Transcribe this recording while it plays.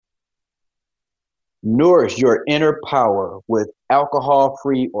Nourish your inner power with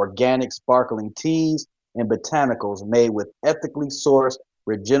alcohol-free organic sparkling teas and botanicals made with ethically sourced,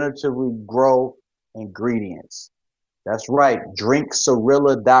 regeneratively grown ingredients. That's right,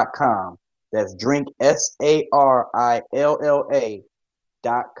 drinksarilla.com. That's drink SARILLA.com.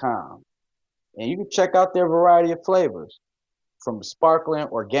 And you can check out their variety of flavors from sparkling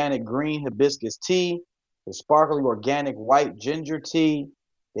organic green hibiscus tea to sparkling organic white ginger tea.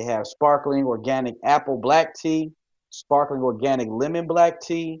 They have sparkling organic apple black tea, sparkling organic lemon black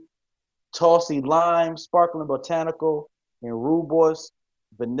tea, Tulsi lime, sparkling botanical, and rooibos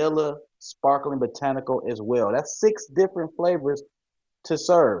vanilla sparkling botanical as well. That's 6 different flavors to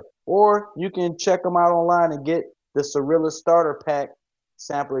serve. Or you can check them out online and get the Cirilla Starter Pack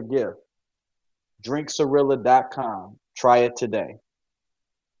sampler gift. Drinksarilla.com. Try it today.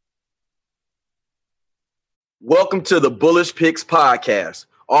 Welcome to the Bullish Picks podcast.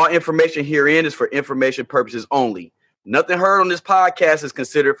 All information herein is for information purposes only. Nothing heard on this podcast is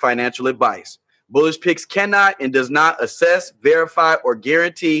considered financial advice. Bullish Picks cannot and does not assess, verify, or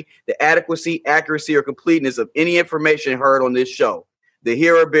guarantee the adequacy, accuracy, or completeness of any information heard on this show. The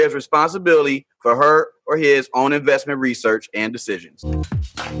hearer bears responsibility for her or his own investment research and decisions.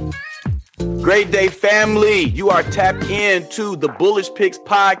 Great day, family. You are tapped into the Bullish Picks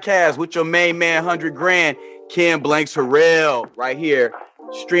podcast with your main man, 100 Grand, Ken Blanks Harrell, right here,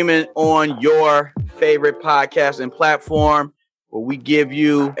 streaming on your favorite podcasting platform, where we give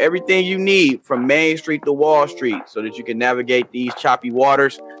you everything you need from Main Street to Wall Street so that you can navigate these choppy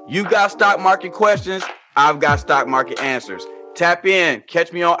waters. You got stock market questions. I've got stock market answers. Tap in.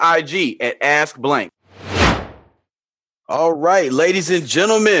 Catch me on IG at Ask Blank. All right, ladies and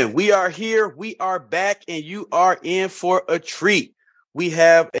gentlemen, we are here. We are back, and you are in for a treat. We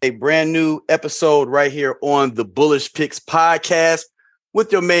have a brand new episode right here on the Bullish Picks podcast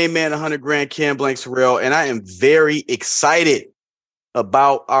with your main man, 100 Grand, Ken Blanks Harrell, and I am very excited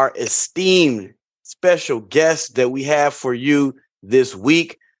about our esteemed special guest that we have for you this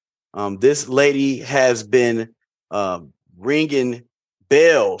week. This lady has been ringing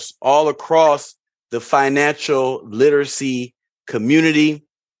bells all across the financial literacy community,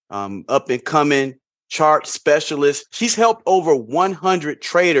 up and coming chart specialist. She's helped over 100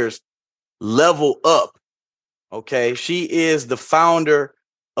 traders level up. Okay. She is the founder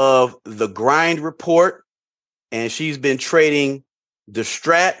of the Grind Report, and she's been trading the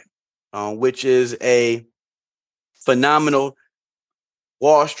STRAT, which is a phenomenal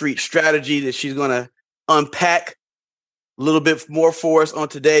Wall Street strategy that she's going to unpack a little bit more for us on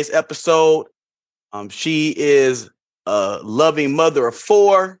today's episode. She is a loving mother of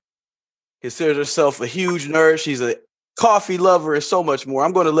 4, considers herself a huge nerd. She's a coffee lover and so much more.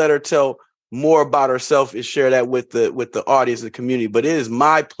 I'm going to let her tell more about herself and share that with the audience and the community. But it is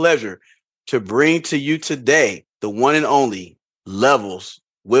my pleasure to bring to you today the one and only Levels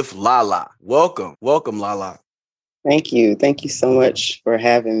with LaLa. Welcome, LaLa. Thank you. Thank you so much for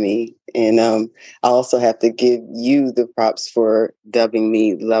having me. And I also have to give you the props for dubbing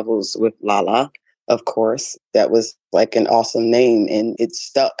me Levels with LaLa. Of course, that was like an awesome name, and it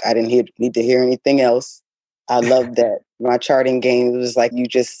stuck. I didn't need to hear anything else. I love that. My charting game was like,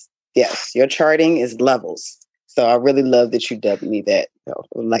 yes, your charting is levels. So I really love that you dubbed me that. So I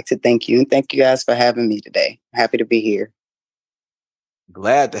would like to thank you, and thank you guys for having me today. Happy to be here.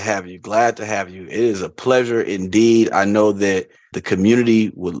 Glad to have you. It is a pleasure indeed. I know that the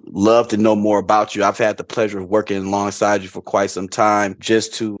community would love to know more about you. I've had the pleasure of working alongside you for quite some time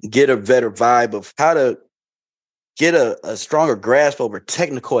just to get a better vibe of how to get a stronger grasp over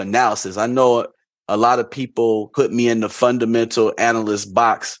technical analysis. I know a lot of people put me in the fundamental analyst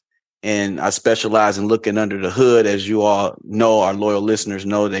box, and I specialize in looking under the hood. As you all know, our loyal listeners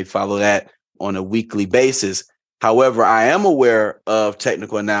know, they follow that on a weekly basis. However, I am aware of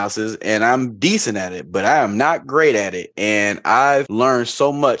technical analysis and I'm decent at it, but I am not great at it. And I've learned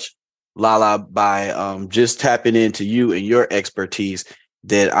so much, LaLa, by just tapping into you and your expertise,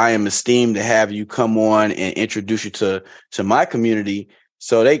 that I am esteemed to have you come on and introduce you to my community.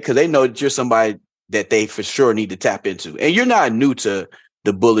 So because they know that you're somebody that they for sure need to tap into. And you're not new to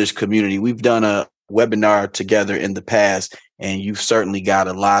the bullish community. We've done a webinar together in the past, and you've certainly got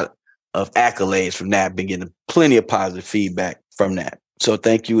a lot of accolades from that. Been getting plenty of positive feedback from that. So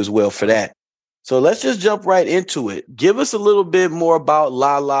thank you as well for that. So let's just jump right into it. Give us a little bit more about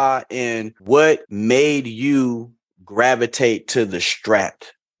LaLa and what made you gravitate to the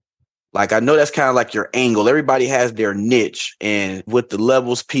STRAT. Like, I know that's kind of like your angle. Everybody has their niche, and with the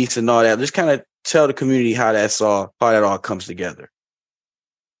levels piece and all that, just kind of tell the community how that all comes together.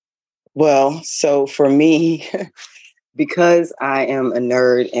 Well, so for me, Because I am a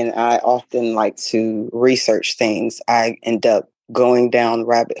nerd and I often like to research things, I end up going down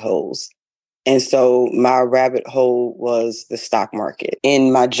rabbit holes. And so my rabbit hole was the stock market.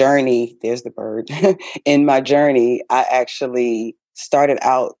 In my journey, there's the bird. In my journey, I actually started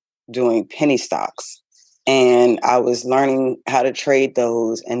out doing penny stocks, and I was learning how to trade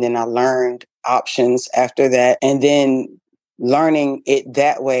those. And then I learned options after that. And then learning it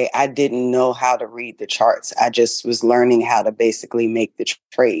that way, I didn't know how to read the charts. I just was learning how to basically make the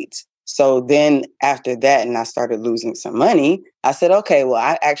trades. So then after that, and I started losing some money, I said, okay, well,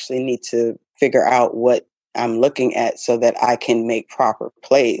 I actually need to figure out what I'm looking at so that I can make proper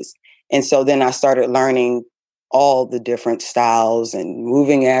plays. And so then I started learning all the different styles and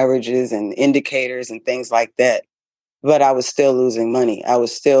moving averages and indicators and things like that. But I was still losing money. I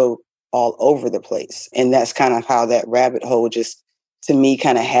was still all over the place. And that's kind of how that rabbit hole just, to me,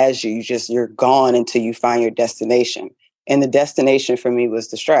 kind of has you. You're gone until you find your destination. And the destination for me was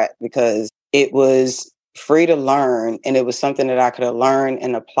the STRAT, because it was free to learn and it was something that I could learn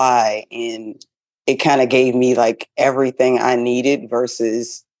and apply. And it kind of gave me like everything I needed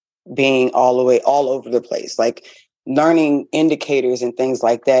versus being all over the place. Like learning indicators and things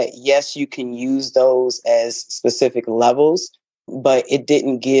like that. Yes, you can use those as specific levels, but it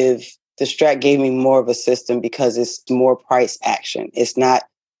didn't give, the STRAT gave me more of a system because it's more price action. It's not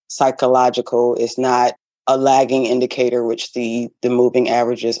psychological. It's not a lagging indicator, which the moving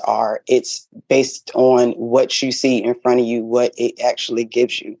averages are. It's based on what you see in front of you, what it actually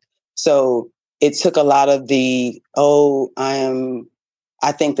gives you. So it took a lot of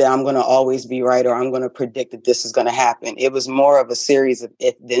I think that I'm going to always be right, or I'm going to predict that this is going to happen. It was more of a series of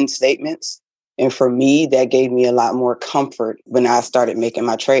if-then statements. And for me, that gave me a lot more comfort when I started making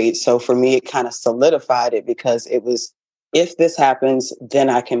my trades. So for me, it kind of solidified it, because it was, if this happens, then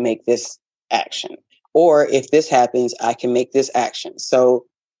I can make this action. Or if this happens, I can make this action. So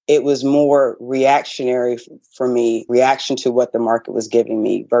it was more reactionary for me, reaction to what the market was giving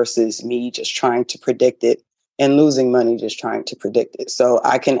me versus me just trying to predict it and losing money just trying to predict it. So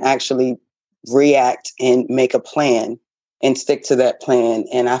I can actually react and make a plan and stick to that plan.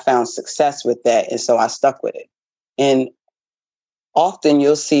 And I found success with that. And so I stuck with it. And often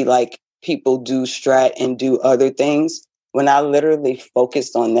you'll see like people do STRAT and do other things. When I literally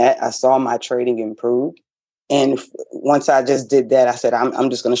focused on that, I saw my trading improve. And once I just did that, I said, I'm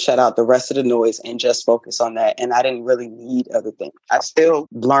just going to shut out the rest of the noise and just focus on that. And I didn't really need other things. I still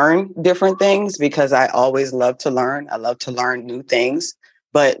learn different things because I always love to learn. I love to learn new things.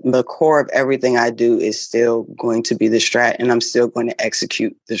 But the core of everything I do is still going to be the STRAT, and I'm still going to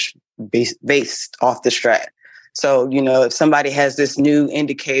execute this based off the STRAT. So, if somebody has this new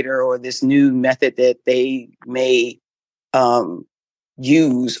indicator or this new method that they may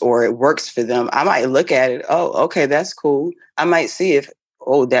use or it works for them, I might look at it. Oh, okay, that's cool. I might see if,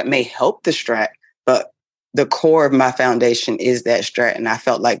 that may help the STRAT, but the core of my foundation is that STRAT. And I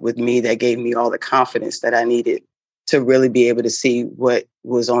felt like with me, that gave me all the confidence that I needed to really be able to see what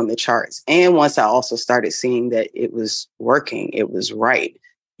was on the charts. And once I also started seeing that it was working, it was right.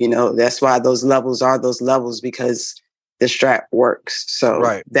 That's why those levels are those levels, because the STRAT works.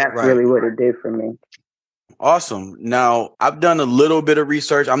 So that's really what it did for me. Awesome. Now, I've done a little bit of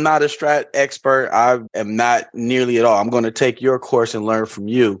research. I'm not a STRAT expert. I am not nearly at all. I'm going to take your course and learn from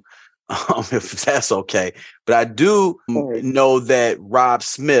you, if that's okay. But I do know that Rob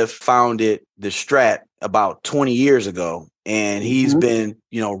Smith founded the STRAT about 20 years ago, and he's been,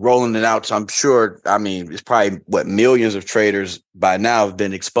 rolling it out. So I'm sure, it's probably millions of traders by now have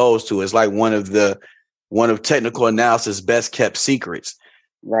been exposed to. It's like one of technical analysis' best kept secrets.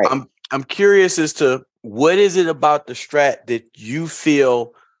 Right. I'm curious as to what is it about the STRAT that you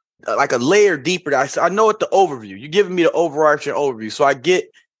feel like a layer deeper. I know it the overview. You're giving me the overarching overview, so I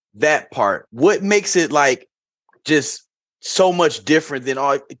get that part. What makes it like just so much different than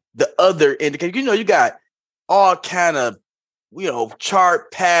all the other indicators? You got all kind of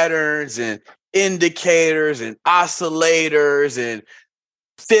chart patterns and indicators and oscillators and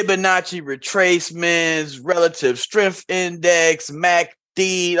Fibonacci retracements, relative strength index, MACD.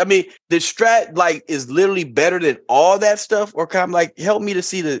 The STRAT is literally better than all that stuff, or kind of help me to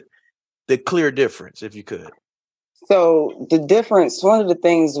see the clear difference, if you could. So the difference, one of the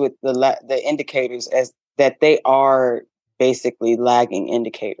things with the indicators is that they are basically lagging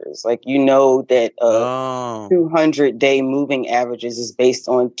indicators. That 200-day moving averages is based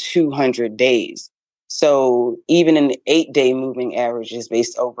on 200 days. So even an 8-day moving average is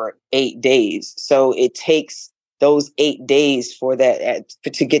based over 8 days. So it takes those 8 days for that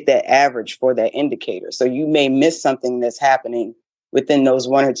to get that average for that indicator. So you may miss something that's happening within those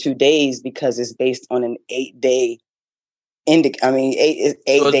 1 or 2 days because it's based on an 8-day So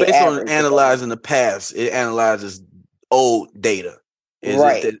it's day based on average. analyzing the past. It analyzes old data. Is it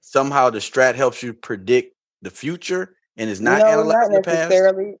Right. that somehow the strat helps you predict the future and is not No, not analyzing the past?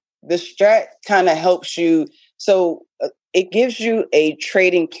 necessarily. The strat kind of helps you. So it gives you a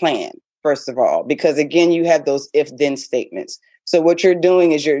trading plan, first of all, because again, you have those if then statements. So what you're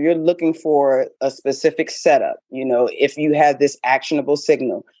doing is you're looking for a specific setup. You know, if you have this actionable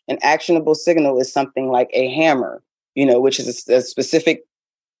signal, an actionable signal is something like a hammer, you know, which is a specific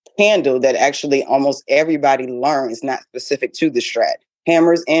handle that actually almost everybody learns, not specific to the strat.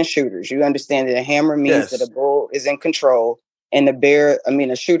 Hammers and shooters. You understand that a hammer means that a Yes. bull is in control, and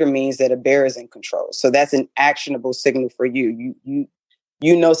a shooter means that a bear is in control. So that's an actionable signal for you.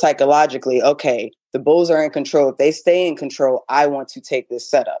 You know psychologically, okay, the bulls are in control. If they stay in control, I want to take this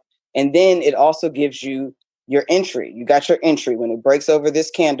setup. And then it also gives you your entry. You got your entry. When it breaks over this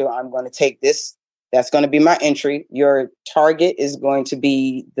candle, I'm going to take this. That's going to be my entry. Your target is going to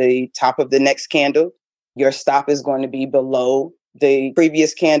be the top of the next candle. Your stop is going to be below the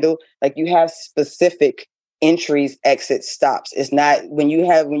previous candle. Like you have specific entries, exits, stops. It's not when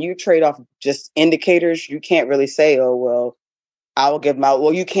you trade off just indicators, you can't really say, oh, well,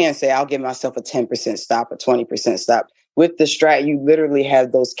 you can say I'll give myself a 10% stop, a 20% stop. With the strat, you literally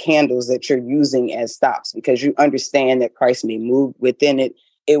have those candles that you're using as stops because you understand that price may move within it.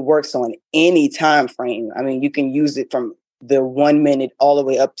 It works on any time frame. I mean, you can use it from the 1 minute all the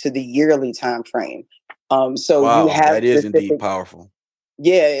way up to the yearly time frame. So you Wow, have that is indeed specific. powerful.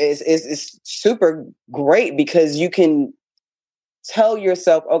 Yeah, it's super great because you can tell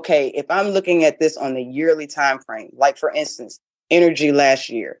yourself, okay, if I'm looking at this on the yearly time frame, like for instance, energy last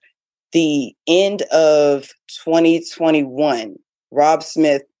year, the end of 2021, Rob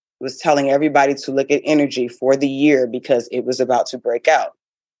Smith was telling everybody to look at energy for the year because it was about to break out.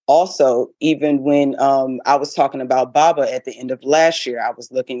 Also, even when I was talking about Baba at the end of last year, I was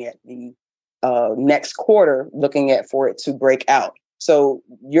looking at the next quarter, looking at for it to break out. So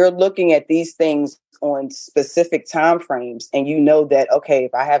you're looking at these things on specific time frames, and you know that, okay,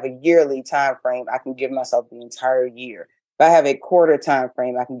 if I have a yearly time frame, I can give myself the entire year. If I have a quarter time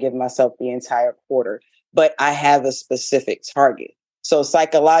frame, I can give myself the entire quarter, but I have a specific target. So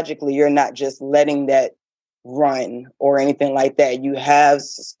psychologically, you're not just letting that run or anything like that. You have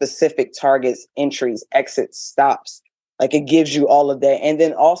specific targets, entries, exits, stops. Like it gives you all of that. And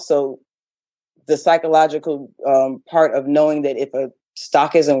then also the psychological part of knowing that if a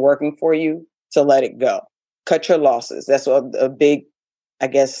stock isn't working for you, to let it go. Cut your losses. That's a big, I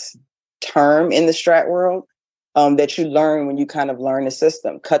guess, term in the strat world that you learn when you kind of learn the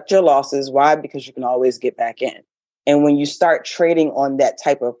system. Cut your losses. Why? Because you can always get back in. And when you start trading on that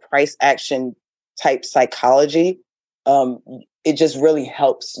type of price action type psychology, it just really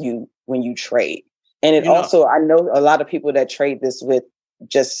helps you when you trade. And it also, I know a lot of people that trade this with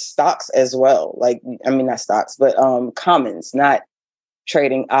just stocks as well. Like, I mean, not stocks, but commons, not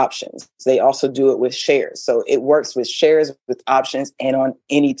trading options. They also do it with shares. So it works with shares, with options, and on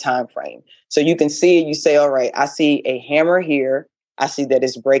any time frame. So you can see it, you say, all right, I see a hammer here. I see that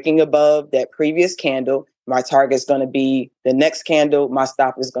it's breaking above that previous candle. My target is going to be the next candle. My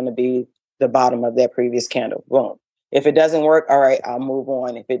stop is going to be the bottom of that previous candle. Boom. If it doesn't work, all right, I'll move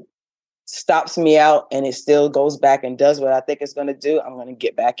on. If it stops me out and it still goes back and does what I think it's going to do, I'm going to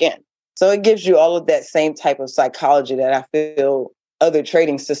get back in. So it gives you all of that same type of psychology that I feel other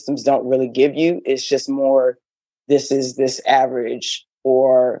trading systems don't really give you. It's just more, this is this average,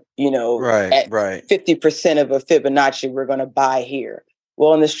 or, at 50% of a Fibonacci, we're going to buy here.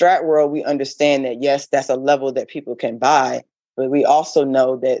 Well, in the strat world, we understand that, yes, that's a level that people can buy, but we also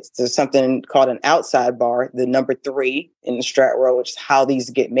know that there's something called an outside bar, the number 3 in the strat world, which is how these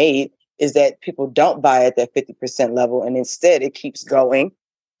get made, is that people don't buy at that 50% level. And instead it keeps going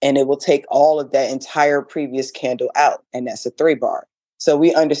and it will take all of that entire previous candle out. And that's a 3 bar. So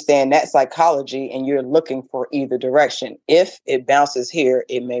we understand that psychology, and you're looking for either direction. If it bounces here,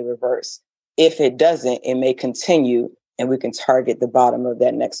 it may reverse. If it doesn't, it may continue, and we can target the bottom of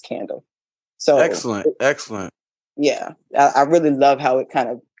that next candle. So excellent. Yeah, I really love how it kind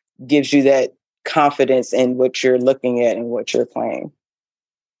of gives you that confidence in what you're looking at and what you're playing.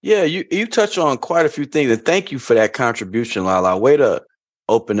 Yeah, you touch on quite a few things, and thank you for that contribution, LaLa. Way to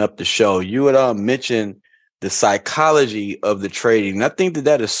open up the show. You had mentioned the psychology of the trading. And I think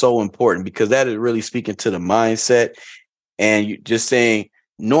that is so important because that is really speaking to the mindset, and you just saying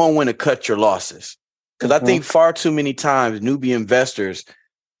knowing when to cut your losses. Because I think far too many times newbie investors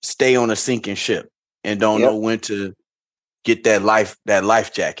stay on a sinking ship and don't know when to get that life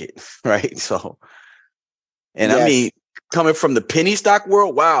jacket, right? So, and I mean, coming from the penny stock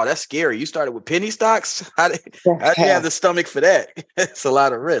world, wow, that's scary. You started with penny stocks? How'd you have the stomach for that? It's a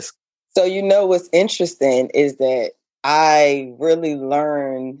lot of risk. So, what's interesting is that I really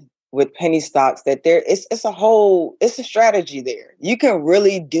learned with penny stocks that it's a strategy there. You can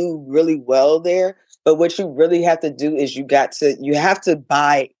really do really well there, but what you really have to do is you have to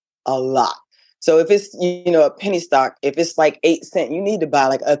buy a lot. So if it's, a penny stock, if it's like 8 cents, you need to buy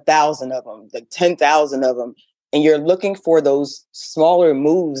like 1,000 of them, like 10,000 of them. And you're looking for those smaller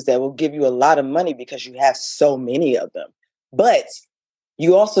moves that will give you a lot of money because you have so many of them. But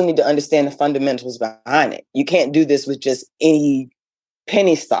you also need to understand the fundamentals behind it. You can't do this with just any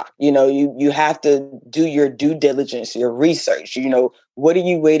penny stock. You have to do your due diligence, your research. What are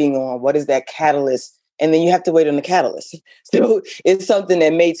you waiting on? What is that catalyst? And then you have to wait on the catalyst. So it's something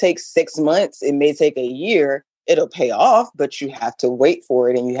that may take 6 months. It may take a year. It'll pay off, but you have to wait for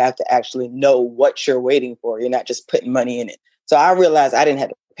it. And you have to actually know what you're waiting for. You're not just putting money in it. So I realized I didn't have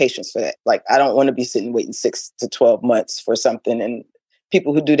the patience for that. Like, I don't want to be sitting waiting 6 to 12 months for something. And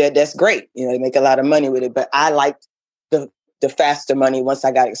people who do that, that's great. They make a lot of money with it. But I liked the faster money. Once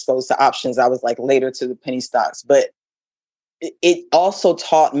I got exposed to options, I was like later to the penny stocks. But it also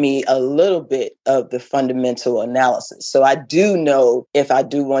taught me a little bit of the fundamental analysis. So I do know, if I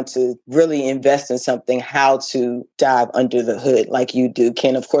do want to really invest in something, how to dive under the hood like you do,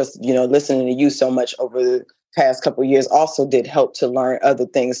 Ken. Of course, listening to you so much over the past couple of years also did help to learn other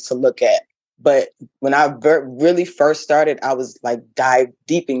things to look at. But when I really first started, I was like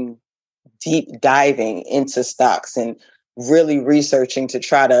deep diving into stocks and really researching to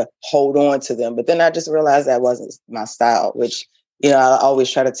try to hold on to them. But then I just realized that wasn't my style, which, I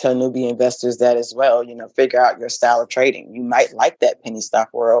always try to tell newbie investors that as well. Figure out your style of trading. You might like that penny stock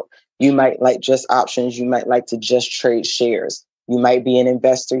world. You might like just options. You might like to just trade shares. You might be an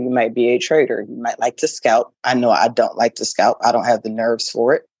investor. You might be a trader. You might like to scalp. I know I don't like to scalp. I don't have the nerves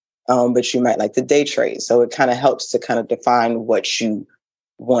for it. But you might like to day trade. So it kind of helps to kind of define what you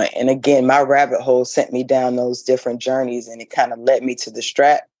want. And again, my rabbit hole sent me down those different journeys, and it kind of led me to the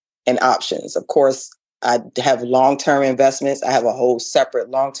strat and options. Of course, I have long-term investments. I have a whole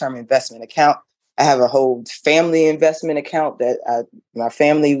separate long-term investment account. I have a whole family investment account that my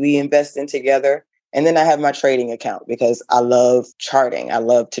family, we invest in together. And then I have my trading account because I love charting. I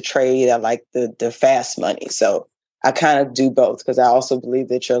love to trade. I like the fast money. So I kind of do both because I also believe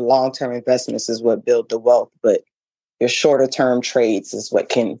that your long-term investments is what build the wealth, but your shorter term trades is what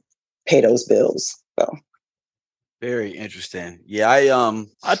can pay those bills. So very interesting. Yeah,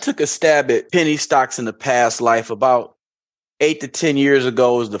 I took a stab at penny stocks in the past life. About 8 to 10 years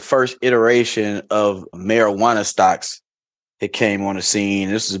ago was the first iteration of marijuana stocks that came on the scene.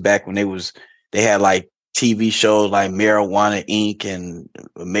 This was back when they had like TV shows like Marijuana Inc. and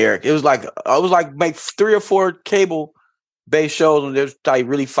America. It was like make 3 or 4 cable based shows, and they're like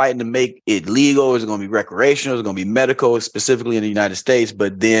really fighting to make it legal. It's going to be recreational. It's going to be medical, specifically in the United States.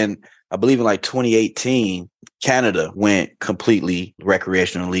 But then I believe in like 2018, Canada went completely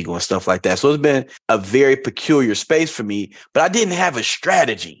recreational and legal and stuff like that. So it's been a very peculiar space for me, but I didn't have a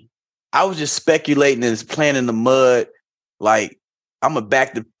strategy. I was just speculating and playing in the mud. Like, I'm going to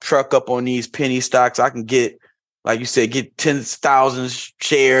back the truck up on these penny stocks. I can get, like you said, get 10,000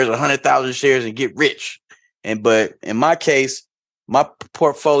 shares, 100,000 shares and get rich. But in my case, my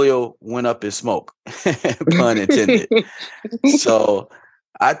portfolio went up in smoke, pun intended. So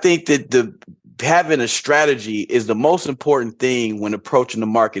I think that having a strategy is the most important thing when approaching the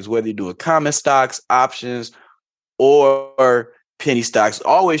markets, whether you're doing common stocks, options, or penny stocks.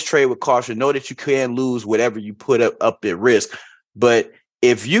 Always trade with caution. Know that you can lose whatever you put up at risk. But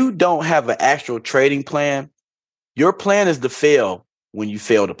if you don't have an actual trading plan, your plan is to fail when you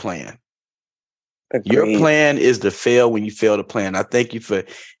fail to plan. Agreed. Your plan is to fail when you fail to plan. I thank you for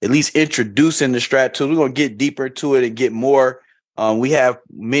at least introducing the strat tool. We're going to get deeper into it and get more. We have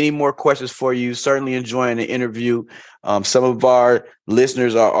many more questions for you. Certainly enjoying the interview. Some of our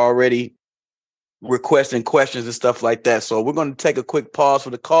listeners are already requesting questions and stuff like that. So we're going to take a quick pause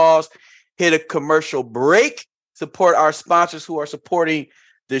for the cause, hit a commercial break, support our sponsors who are supporting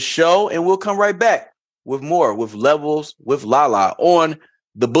the show, and we'll come right back with more, with Levels with LaLa on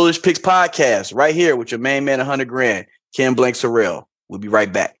the Bullish Picks podcast, right here with your main man, 100 grand, Ken Blanks-Harrell. We'll be right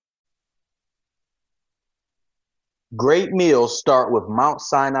back. Great meals start with Mount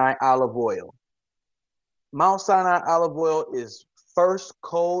Sinai olive oil. Mount Sinai olive oil is first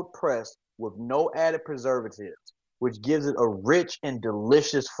cold pressed with no added preservatives, which gives it a rich and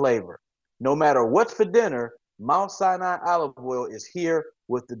delicious flavor. No matter what's for dinner, Mount Sinai olive oil is here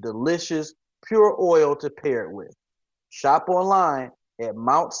with the delicious, pure oil to pair it with. Shop online at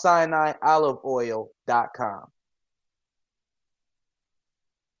MountSinaiOliveOil.com.